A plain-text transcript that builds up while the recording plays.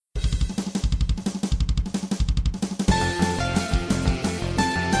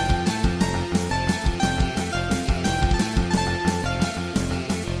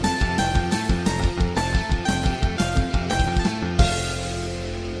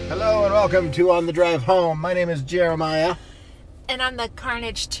Hello and welcome to On the Drive Home. My name is Jeremiah. And I'm the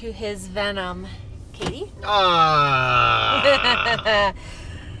Carnage to his Venom, Katie. Ah.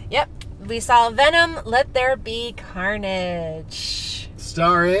 Yep, we saw Venom, Let There Be Carnage.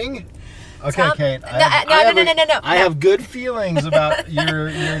 Starring... Okay, Tom, Kate. No. I have good feelings about your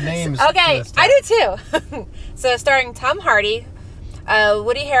names. Okay, I do too. So starring Tom Hardy,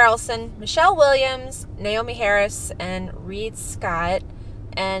 Woody Harrelson, Michelle Williams, Naomi Harris, and Reed Scott.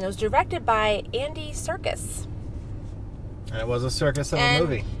 And it was directed by Andy Serkis. And it was a circus of and a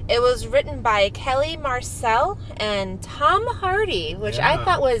movie. It was written by Kelly Marcel and Tom Hardy, which I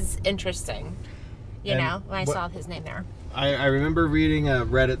thought was interesting. When I saw his name there. I remember reading a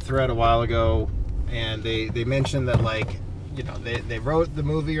Reddit thread a while ago, and they mentioned that, they wrote the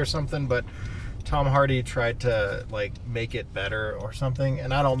movie or something, but Tom Hardy tried to, make it better or something.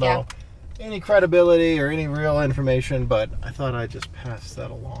 And I don't know any credibility or any real information, but I thought I'd just pass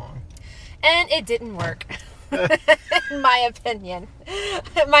that along. And it didn't work. In my opinion.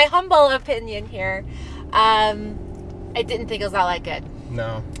 My humble opinion here. I didn't think it was all that good.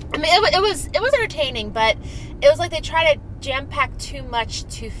 No. I mean, it was entertaining, but it was like they tried to jam-pack too much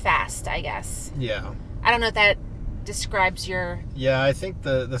too fast, I guess. Yeah. I don't know if that describes your Yeah, I think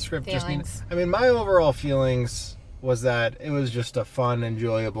the script feelings. my overall feelings was that it was just a fun,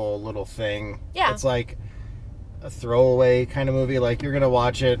 enjoyable little thing. Yeah. It's like a throwaway kind of movie. Like, you're going to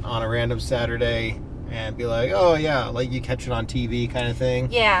watch it on a random Saturday and be like, oh, yeah, like you catch it on TV kind of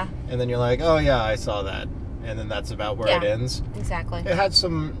thing. Yeah. And then you're like, oh, yeah, I saw that. And then that's about where it ends. Exactly. It had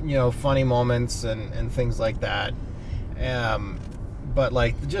some, funny moments and things like that.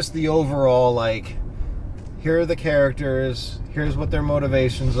 But, just the overall, here are the characters, here's what their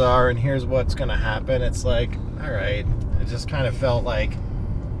motivations are, and here's what's going to happen. It's like, all right. It just kind of felt like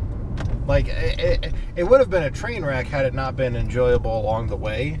it would have been a train wreck had it not been enjoyable along the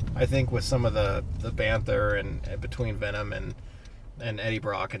way. I think with some of the banter and between Venom and Eddie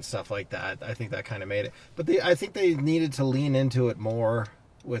Brock and stuff like that, I think that kind of made it. But I think they needed to lean into it more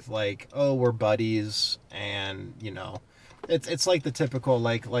with we're buddies, and it's like the typical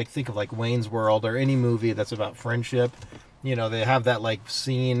think of Wayne's World or any movie that's about friendship. They have that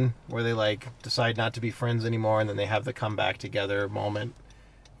scene where they decide not to be friends anymore, and then they have the come back together moment.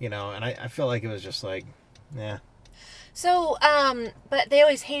 And I feel like it was just yeah. So, but they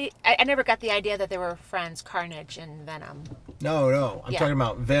always hate... I never got the idea that they were friends, Carnage and Venom. No. I'm talking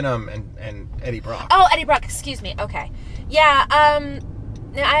about Venom and Eddie Brock. Oh, Eddie Brock, excuse me. Okay. Yeah,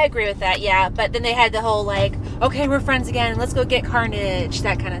 I agree with that, yeah. But then they had the whole, okay, we're friends again, let's go get Carnage,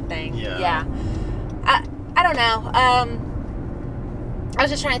 that kind of thing. Yeah. I don't know. I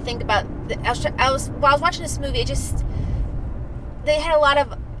was just trying to think about... while I was watching this movie, they had a lot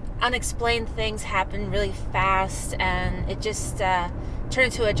of unexplained things happen really fast, and it just turned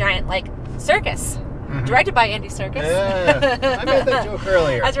into a giant circus. Mm-hmm. Directed by Andy Serkis. Yeah, I made that joke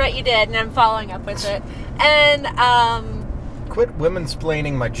earlier. That's right, you did, and I'm following up with it. And quit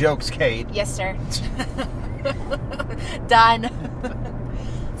women-splaining my jokes, Kate. Yes, sir. Done.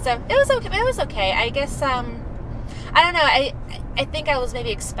 So it was okay. It was okay. I guess I don't know. I think I was maybe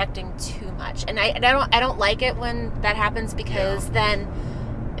expecting too much, and I don't like it when that happens, because then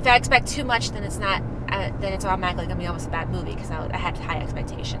if I expect too much, then it's not. Then it's automatically going to be almost a bad movie, because I had high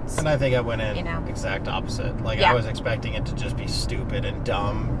expectations. And I think I went in exact opposite. I was expecting it to just be stupid and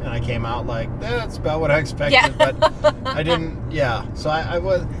dumb, and I came out that's about what I expected. But I didn't. Yeah. So I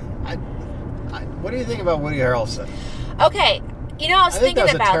was. What do you think about Woody Harrelson? Okay. I was thinking about that. I think that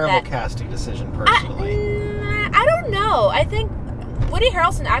was a terrible casting decision, personally. I don't know. I think Woody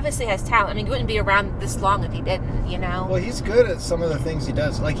Harrelson obviously has talent. I mean, he wouldn't be around this long if he didn't, Well, he's good at some of the things he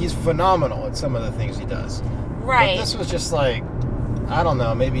does. He's phenomenal at some of the things he does. Right. But this was just I don't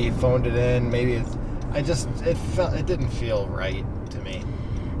know, maybe he phoned it in, maybe it didn't feel right to me.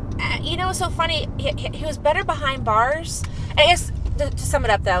 It's so funny, he was better behind bars. I guess, to sum it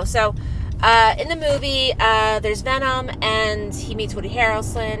up, though, so... in the movie, there's Venom, and he meets Woody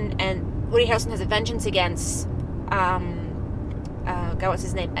Harrelson, and Woody Harrelson has a vengeance against, what's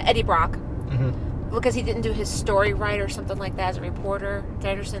his name? Eddie Brock. Mm-hmm. Because he didn't do his story right or something like that as a reporter. Did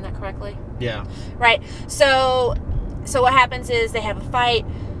I understand that correctly? Yeah. Right. So what happens is they have a fight.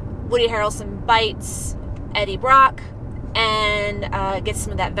 Woody Harrelson bites Eddie Brock and gets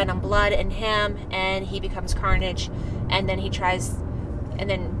some of that Venom blood in him, and he becomes Carnage, and then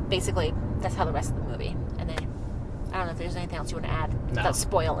basically that's how the rest of the movie. And then I don't know if there's anything else you want to add without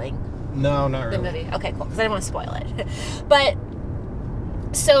spoiling. No, not really. The movie. Okay, cool. Because I didn't want to spoil it. But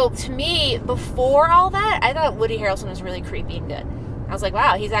so to me, before all that, I thought Woody Harrelson was really creepy and good. I was like,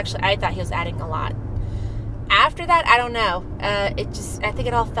 wow, I thought he was adding a lot. after that, I don't know. I think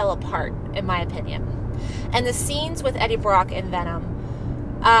it all fell apart, in my opinion. And the scenes with Eddie Brock and Venom,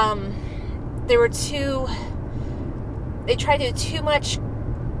 they tried to do too much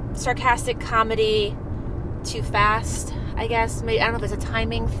sarcastic comedy too fast, I guess. Maybe, I don't know if it's a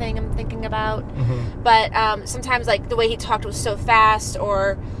timing thing I'm thinking about. Mm-hmm. But sometimes, like, the way he talked was so fast,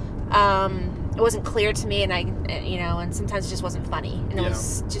 or it wasn't clear to me, and and sometimes it just wasn't funny, and it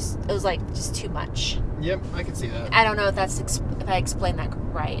was just too much. Yep, I can see that. I don't know if I explained that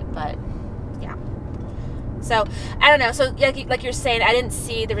right, but yeah. So I don't know. So like you're saying, I didn't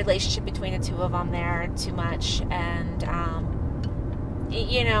see the relationship between the two of them there too much, and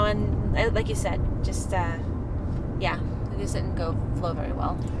and like you said, just it just didn't flow very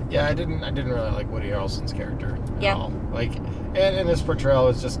well. Yeah, I didn't really like Woody Harrelson's character at all. Like, and his portrayal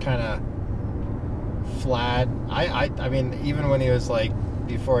was just kind of flat. I mean, even when he was like,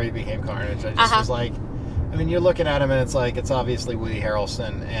 before he became Carnage, I just was like, I mean, you're looking at him and it's like, it's obviously Woody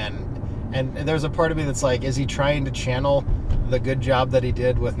Harrelson, and there's a part of me that's like, is he trying to channel the good job that he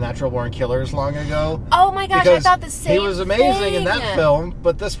did with Natural Born Killers long ago? Oh my gosh, because I thought the same he was amazing thing in that film,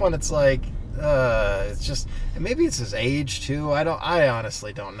 but this one it's like, it's just, and maybe it's his age too. I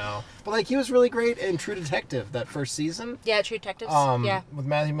honestly don't know. But like, he was really great in True Detective, that first season. Yeah, True Detectives. With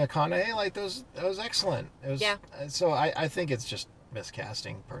Matthew McConaughey, like that was excellent. It was, so I think it's just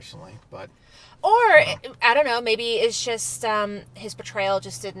miscasting personally, but. Or I don't know, maybe it's just his portrayal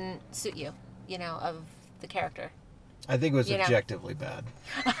just didn't suit you, of the character. I think it was objectively bad.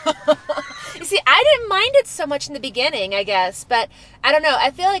 You see, I didn't mind it so much in the beginning, I guess, but I don't know.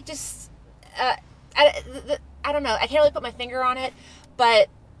 I feel like just I don't know. I can't really put my finger on it, but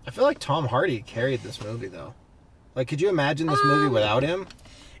I feel like Tom Hardy carried this movie though. Like, could you imagine this movie without him?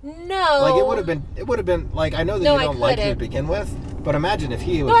 No. Like, it would have been like, I know that you don't like him to begin with, but imagine if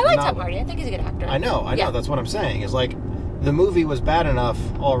he was. No, I like Tom Hardy. I think he's a good actor. I know. That's what I'm saying. Is like, the movie was bad enough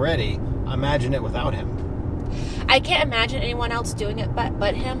already. Imagine it without him. I can't imagine anyone else doing it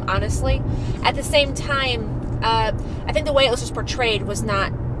but him, honestly. At the same time, I think the way it was just portrayed was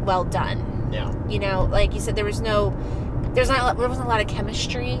not well done. Yeah. Like you said, there wasn't a lot of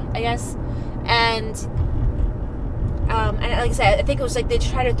chemistry, I guess, and like I said, I think it was like they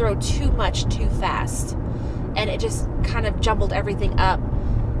tried to throw too much too fast, and it just kind of jumbled everything up,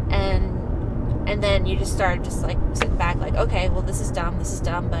 and then you just started just like sitting back like, okay, well, this is dumb,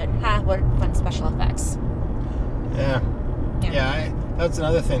 but what fun special effects. Yeah. That's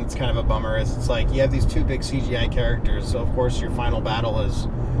another thing that's kind of a bummer, is it's like you have these two big CGI characters, so of course your final battle is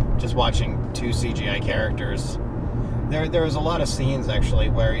just watching two CGI characters. There was a lot of scenes actually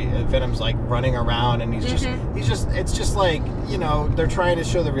where Venom's like running around, and he's just it's just like, they're trying to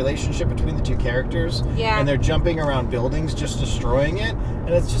show the relationship between the two characters, and they're jumping around buildings just destroying it, and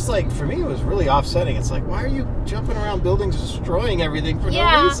it's just like, for me it was really offsetting. It's like, why are you jumping around buildings destroying everything for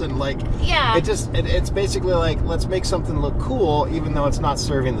no reason? Like, it's basically like, let's make something look cool even though it's not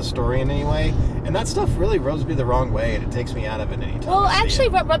serving the story in any way, and that stuff really rubs me the wrong way, and it takes me out of it anytime. Well, actually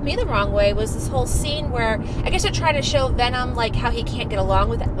what rubbed me the wrong way was this whole scene where I guess they're trying to show Venom, like, how he can't get along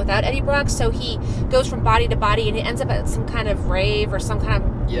without Eddie Brock, so he goes from body to body, and he ends up at some kind of rave or some kind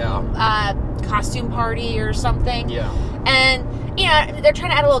of costume party or something. Yeah. And they're trying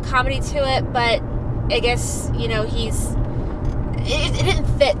to add a little comedy to it, but I guess it didn't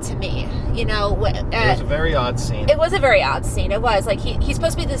fit to me. It was a very odd scene. It was a very odd scene. It was like he's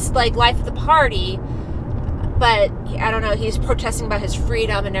supposed to be this like life of the party, but I don't know, he's protesting about his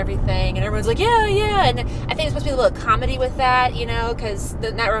freedom and everything, and everyone's like, yeah, and I think it's supposed to be a little comedy with that, because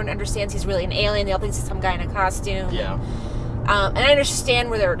not everyone understands he's really an alien. They all think he's some guy in a costume. Yeah. And I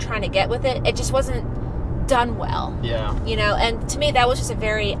understand where they were trying to get with it. It just wasn't done well. Yeah. And to me, that was just a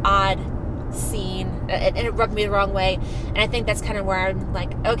very odd scene, and it rubbed me the wrong way, and I think that's kind of where I'm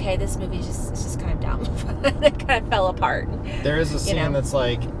like, okay, this movie is just kind of dumb. It kind of fell apart. There is a scene that's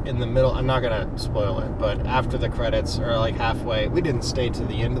like in the middle. I'm not gonna spoil it, but after the credits, or like halfway, we didn't stay to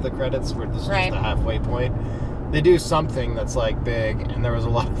the end of the credits, where this is just the halfway point. They do something that's like big, and there was a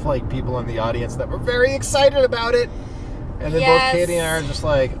lot of like people in the audience that were very excited about it, and then both Katie and I are just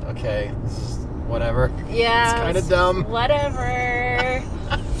like, okay, this is whatever. Yeah, it's kind of dumb. Whatever.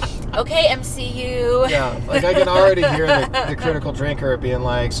 Okay, MCU. Yeah, like I can already hear the critical drinker being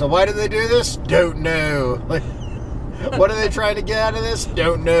like, so why do they do this? Don't know. Like, what are they trying to get out of this?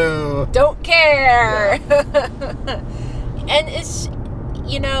 Don't know. Don't care. Yeah. And it's,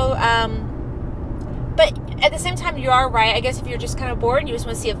 but at the same time, you are right. I guess if you're just kind of bored and you just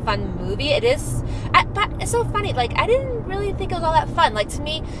want to see a fun movie, it is. But it's so funny. Like, I didn't really think it was all that fun. Like, to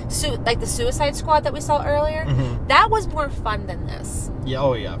me, like the Suicide Squad that we saw earlier, that was more fun than this. Yeah.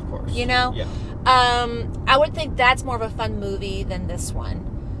 Oh, yeah. Of course. Yeah. I would think that's more of a fun movie than this one.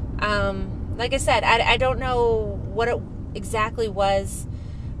 Like I said, I don't know what it exactly was,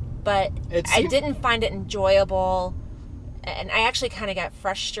 but I didn't find it enjoyable, and I actually kind of got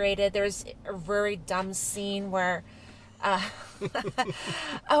frustrated. There was a very dumb scene where oh,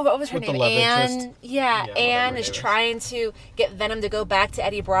 what was her name? Anne. Yeah, Anne is trying to get Venom to go back to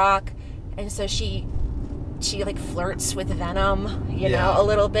Eddie Brock, and so she like flirts with Venom, you know, a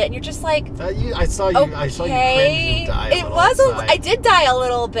little bit, and you're just like, I saw you cringe and die a little. I did die a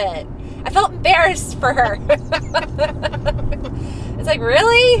little bit. I felt embarrassed for her. It's like,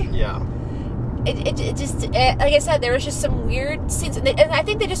 really? Yeah. It just, like I said, there was just some weird scenes, and I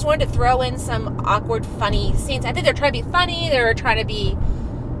think they just wanted to throw in some awkward, funny scenes. I think they're trying to be funny. They were trying to be,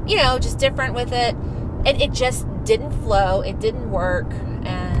 you know, just different with it, and it just didn't flow. It didn't work,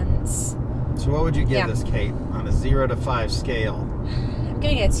 and. So what would you give this, Kate, on a 0 to 5 scale? I'm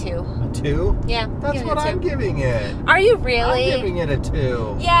giving it a 2. A 2? Yeah. That's what I'm giving it. Are you really? I'm giving it a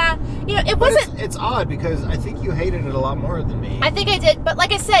 2. Yeah. You know, it wasn't... It's odd because I think you hated it a lot more than me. I think I did, but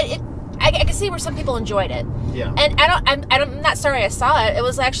like I said, I can see where some people enjoyed it. Yeah. And I'm not sorry I saw it. It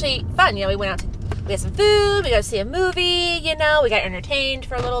was actually fun. You know, we had some food, we got to see a movie, you know, we got entertained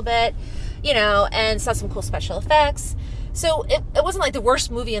for a little bit, you know, and saw some cool special effects. So it wasn't like the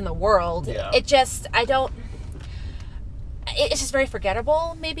worst movie in the world. Yeah. It just, it's just very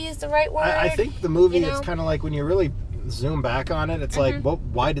forgettable, maybe is the right word. I think the movie, it's kind of like when you really zoom back on it, it's like, well,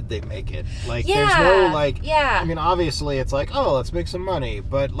 why did they make it? Like, there's no, like, I mean, obviously it's like, oh, let's make some money.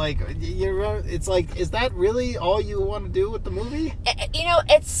 But, like, it's like, is that really all you want to do with the movie? You know,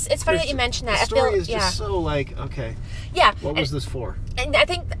 it's funny that you mentioned that. The story is just so, like, okay. Yeah. What was this for? And I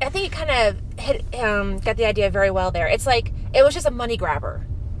think you kind of got the idea very well there. It's like, it was just a money grabber,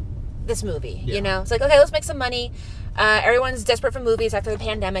 this movie, you know? It's like, okay, let's make some money. Everyone's desperate for movies after the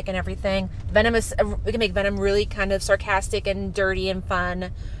pandemic and everything. We can make Venom really kind of sarcastic and dirty and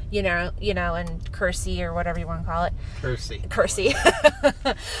fun, you know, and cursy or whatever you want to call it. Cursy.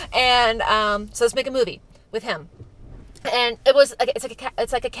 And so let's make a movie with him. And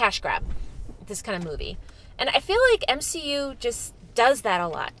it's like a cash grab, this kind of movie. And I feel like MCU just does that a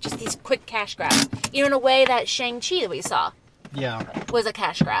lot. Just these quick cash grabs. You know, in a way that Shang-Chi that we saw was a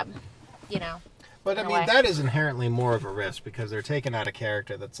cash grab, you know. But, I mean, that is inherently more of a risk because they're taking out a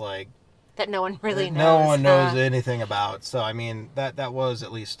character that's like... That no one really knows. No one knows anything about. So, I mean, that was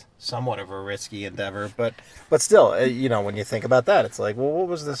at least somewhat of a risky endeavor. But still, you know, when you think about that, it's like, well, what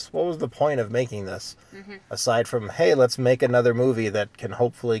was the point of making this? Mm-hmm. Aside from, hey, let's make another movie that can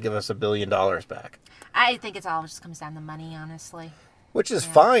hopefully give us $1 billion back. I think it all just comes down to money, honestly. Which is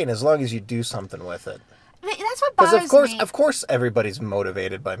fine as long as you do something with it. That's what bothers me. Of course, everybody's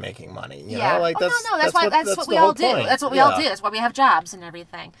motivated by making money. You know? Like, no. That's what we all do. That's what we all do. That's why we have jobs and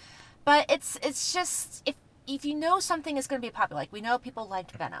everything. But it's just if you know something is going to be popular, like we know people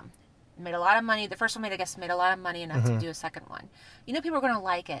liked Venom, it made a lot of money. The first one made a lot of money enough to do a second one. You know people are going to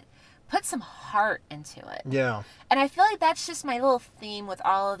like it. Put some heart into it. Yeah. And I feel like that's just my little theme with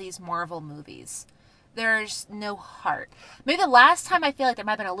all of these Marvel movies. There's no heart. Maybe the last time I feel like there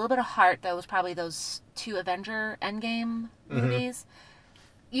might have been a little bit of heart, though, was probably those 2 Avenger Endgame movies.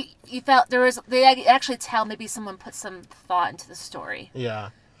 You felt they actually tell maybe someone put some thought into the story.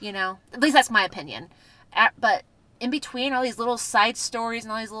 Yeah. You know? At least that's my opinion. But in between all these little side stories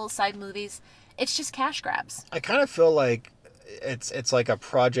and all these little side movies, it's just cash grabs. I kind of feel like it's like a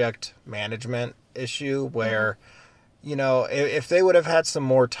project management issue where, you know, if they would have had some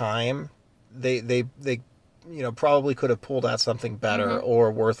more time... They you know, probably could have pulled out something better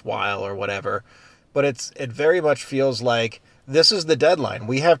or worthwhile or whatever. But it very much feels like this is the deadline.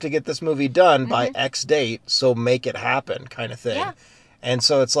 We have to get this movie done by X date, so make it happen kind of thing. Yeah. And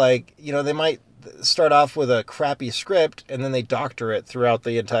so it's like, you know, they might start off with a crappy script and then they doctor it throughout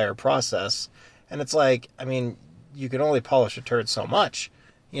the entire process. And it's like, I mean, you can only polish a turd so much,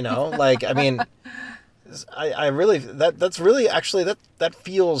 you know? Like, I mean, I really, that's really actually, that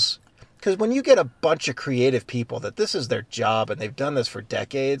feels... Because when you get a bunch of creative people that this is their job and they've done this for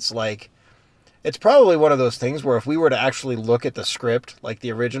decades, like, it's probably one of those things where if we were to actually look at the script, like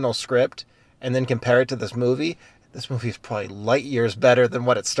the original script, and then compare it to this movie is probably light years better than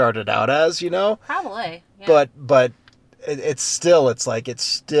what it started out as, you know? Probably, yeah. But it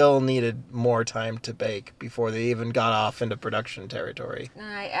still needed more time to bake before they even got off into production territory.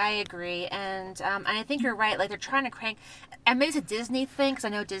 I agree, and I think you're right. Like, they're trying to crank, and maybe it's a Disney thing because I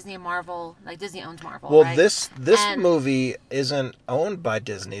know Disney and Marvel, like Disney owns Marvel. Well, right? this movie isn't owned by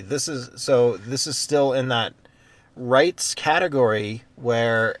Disney. This is still in that rights category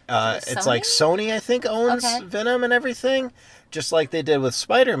where it's like Sony, I think, owns Venom and everything, just like they did with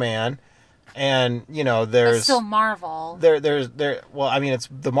Spider-Man. And But there's still Marvel. there well, I mean, it's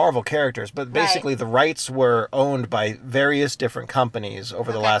the Marvel characters, but basically the rights were owned by various different companies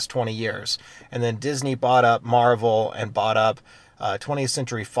over the last 20 years. And then Disney bought up Marvel and bought up 20th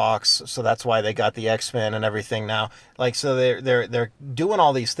Century Fox, so that's why they got the X-Men and everything now. Like, so they're doing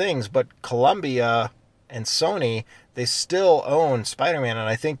all these things, but Columbia and Sony, they still own Spider-Man, and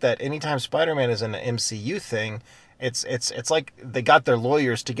I think that anytime Spider-Man is in an MCU thing, it's like they got their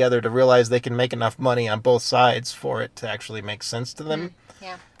lawyers together to realize they can make enough money on both sides for it to actually make sense to them.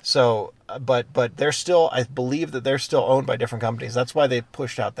 Yeah. So, but they're still, I believe that they're still owned by different companies. That's why they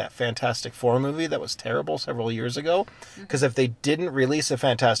pushed out that Fantastic Four movie that was terrible several years ago. Because if they didn't release a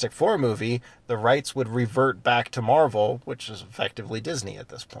Fantastic Four movie, the rights would revert back to Marvel, which is effectively Disney at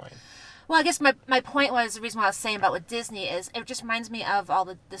this point. Well, I guess my point was, the reason why I was saying about with Disney is it just reminds me of all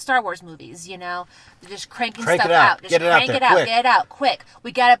the Star Wars movies, They're just cranking Crank stuff it out. out. Just Get it out crank there, it out. quick. Get it out quick.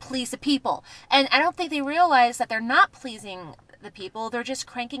 We got to please the people. And I don't think they realize that they're not pleasing the people. They're just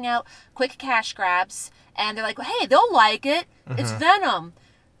cranking out quick cash grabs. And they're like, hey, they'll like it. It's Venom.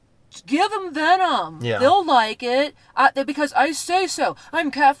 Just give them Venom. Yeah. They'll like it because I say so.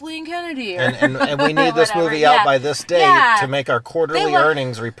 I'm Kathleen Kennedy. And we need this Whatever, movie out yeah. by this date Yeah. to make our quarterly They want-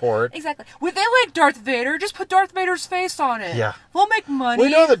 earnings report. Exactly. Would they like Darth Vader? Just put Darth Vader's face on it. Yeah. We'll make money. We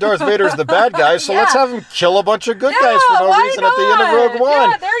know that Darth Vader's the bad guy, so let's have him kill a bunch of good guys for no why reason at the end of not? Rogue One.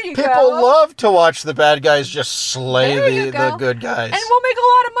 Yeah, there you People go. love to watch the bad guys just slay There you the go. good guys. And we'll make a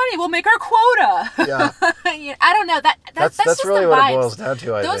lot of money. We'll make our quota. Yeah. I don't know. That's That's just really the what vibes. it boils down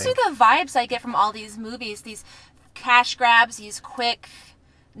to, I Those think. are the vibes I get from all these movies, these cash grabs, these quick,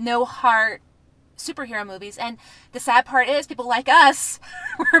 no heart superhero movies. And the sad part is people like us,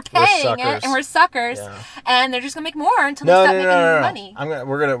 we're paying it suckers. and we're suckers. Yeah. And they're just going to make more until they No, stop no, making no, no, no. money.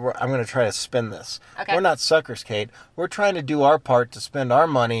 I'm gonna try to spin this. Okay. We're not suckers, Kate. We're trying to do our part to spend our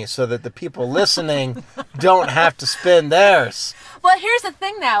money so that the people listening don't have to spend theirs. Well, here's the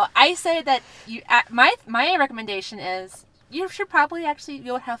thing, though. I say that my recommendation is you should probably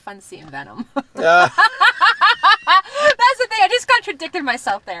you'll have fun seeing Venom. Yeah. That's the thing. I just contradicted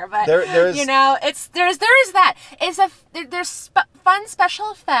myself there, but There's there is that. There's fun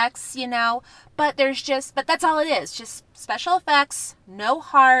special effects, but but that's all it is. Just special effects, no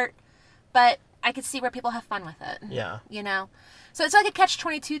heart, but I could see where people have fun with it. Yeah. So it's like a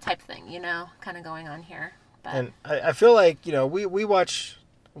catch-22 type thing, kind of going on here. But And I feel like, we watch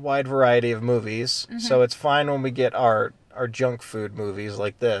a wide variety of movies, so it's fine when we get our junk food movies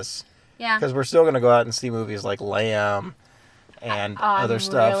like this. yeah. Because we're still going to go out and see movies like Lamb and other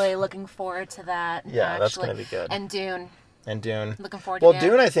stuff. I'm really looking forward to that. Yeah, that's actually. gonna be good. And Dune. And Dune. Looking forward to Well,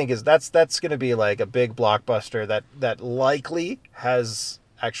 Dune. Dune, I think that's going to be like a big blockbuster that likely has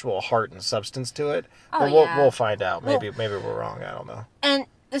actual heart and substance to it. Oh, But yeah. we'll find out. Maybe we're wrong. I don't know. And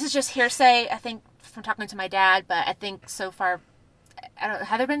this is just hearsay, I think, from talking to my dad, but I think so far, I don't know,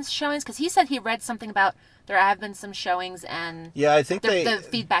 have there been showings? Because he said he read something about there have been some showings and Yeah, I think the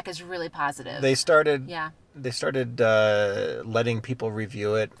feedback is really positive. they started yeah. they started letting people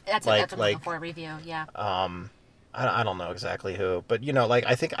review it. That's what I'm looking for, a review, yeah. I don't know exactly who, but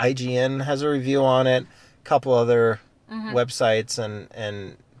I think IGN has a review on it. A couple other websites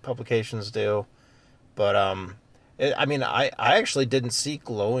and publications do, but I actually didn't see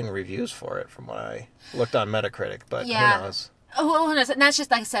glowing reviews for it from what I looked on Metacritic, but Yeah. who knows? Oh, who knows? And that's just,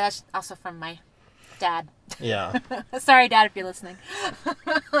 like I said, that's also from my dad. Yeah, Sorry, Dad, if you're listening.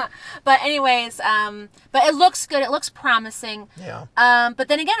 But anyways, but it looks good. It looks promising. yeah. But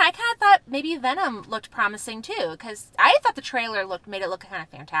then again, I kind of thought maybe Venom looked promising too, because I thought the trailer made it look kind of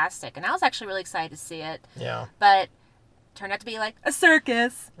fantastic, and I was actually really excited to see it. Yeah. But turned out to be like a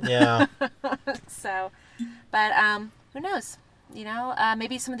circus. Yeah. So, but who knows?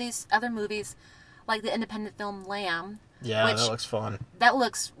 Maybe some of these other movies, like the independent film Lamb. Yeah, Which- that looks fun. That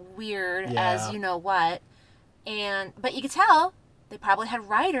looks weird Yeah. as you know what, but you could tell they probably had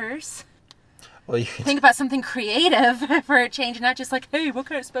writers Well, think about something creative for a change, not just like, hey, what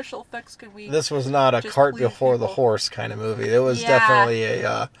kind of special effects can we? this was not a Just cart please before the people. horse kind of movie. It was Yeah. definitely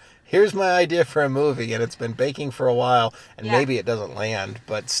a here's my idea for a movie, and it's been baking for a while, and Yeah. maybe it doesn't land,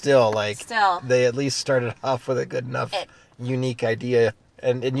 but still, they at least started off with a good enough, unique idea,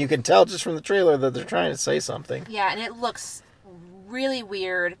 and you can tell just from the trailer that they're trying to say something. Yeah, and it looks really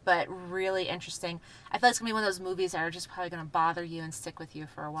weird, but really interesting. I feel like it's gonna be one of those movies that are just probably gonna bother you and stick with you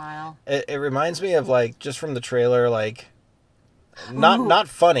for a while. It reminds me of just from the trailer, not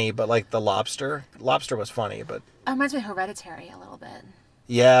funny, but like The Lobster. Lobster was funny, but It reminds me of Hereditary a little bit.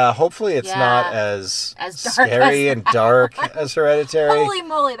 yeah, hopefully it's not Yeah. as As dark scary as and dark as Hereditary. Holy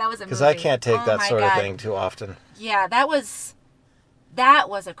moly, that was a movie. Because I can't take Oh that my sort of God. thing too often. Yeah, that was that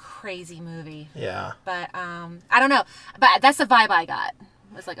was a crazy movie. Yeah. But I don't know. But that's the vibe I got.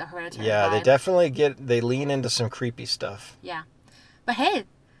 It was like a Hereditary vibe. They definitely they lean into some creepy stuff. Yeah. But hey,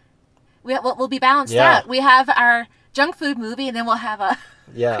 we'll be balanced Yeah. out. We have our junk food movie, and then we'll have a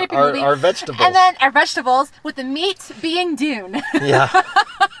creepy movie. Our vegetables. And then our vegetables, with the meat being Dune. Yeah.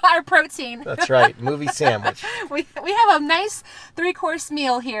 Our protein. That's right. Movie sandwich. We have a nice 3-course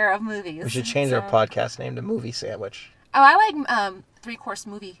meal here of movies. We should change our podcast name to Movie Sandwich. Oh, I like 3-course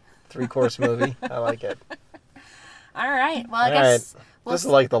movie. 3-course movie. I like it. All right. Well, All right. This is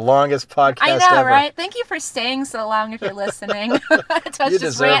like the longest podcast I know, ever. right? Thank you for staying so long if you're listening. You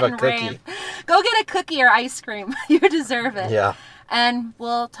deserve a cookie. Go get a cookie or ice cream. You deserve it. Yeah. And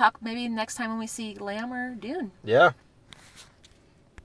we'll talk maybe next time when we see Lamb or Dune. Yeah.